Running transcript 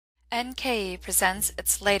NKE presents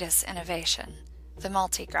its latest innovation, the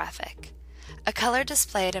Multigraphic, a color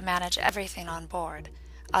display to manage everything on board,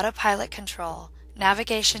 autopilot control,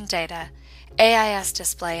 navigation data, AIS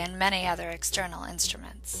display, and many other external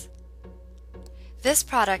instruments. This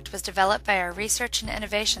product was developed by our Research and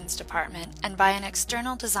Innovations Department and by an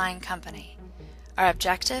external design company. Our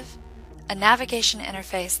objective? A navigation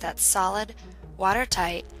interface that's solid,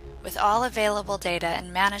 watertight, with all available data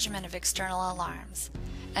and management of external alarms,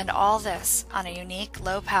 and all this on a unique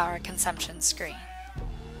low-power consumption screen.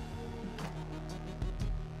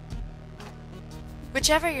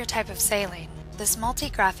 Whichever your type of sailing, this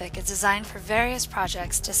Multigraphic is designed for various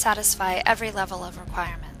projects to satisfy every level of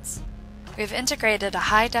requirements. We've integrated a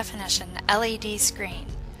high-definition LED screen,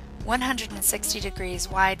 160 degrees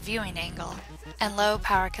wide viewing angle, and low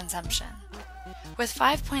power consumption. With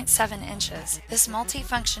 5.7 inches, this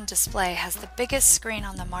multi-function display has the biggest screen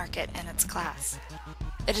on the market in its class.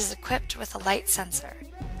 It is equipped with a light sensor,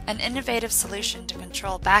 an innovative solution to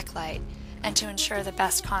control backlight and to ensure the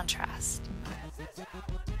best contrast.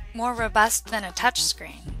 More robust than a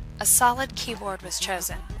touchscreen, a solid keyboard was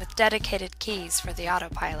chosen with dedicated keys for the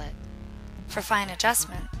autopilot. For fine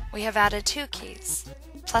adjustment, we have added two keys,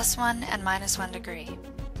 +1 and -1 degree.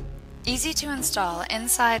 Easy to install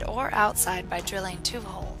inside or outside by drilling 2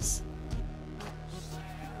 holes.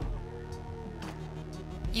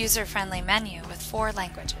 User-friendly menu with 4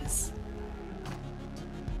 languages.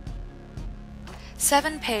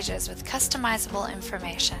 7 pages with customizable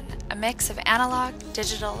information, a mix of analog,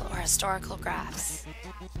 digital, or historical graphs.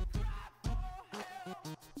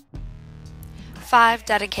 5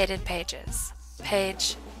 dedicated pages.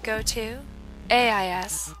 Page, Go To,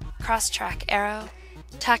 AIS, Cross-Track Arrow,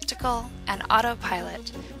 Tactical, and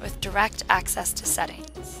Autopilot with direct access to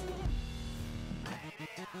settings.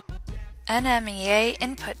 NMEA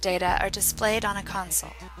input data are displayed on a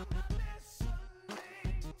console.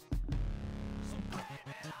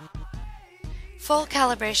 Full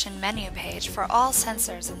calibration menu page for all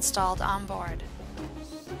sensors installed on board.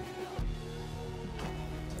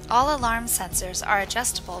 All alarm sensors are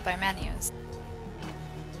adjustable by menus.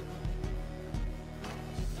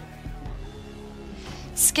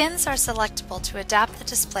 Skins are selectable to adapt the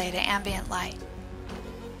display to ambient light.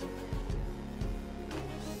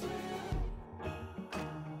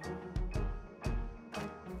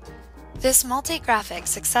 This Multigraphic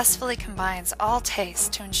successfully combines all tastes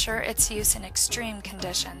to ensure its use in extreme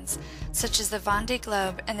conditions, such as the Vendée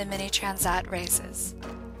Globe and the Mini Transat races.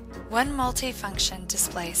 One multi-function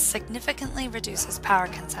display significantly reduces power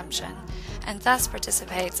consumption and thus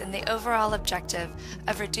participates in the overall objective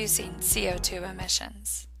of reducing CO2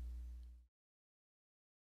 emissions.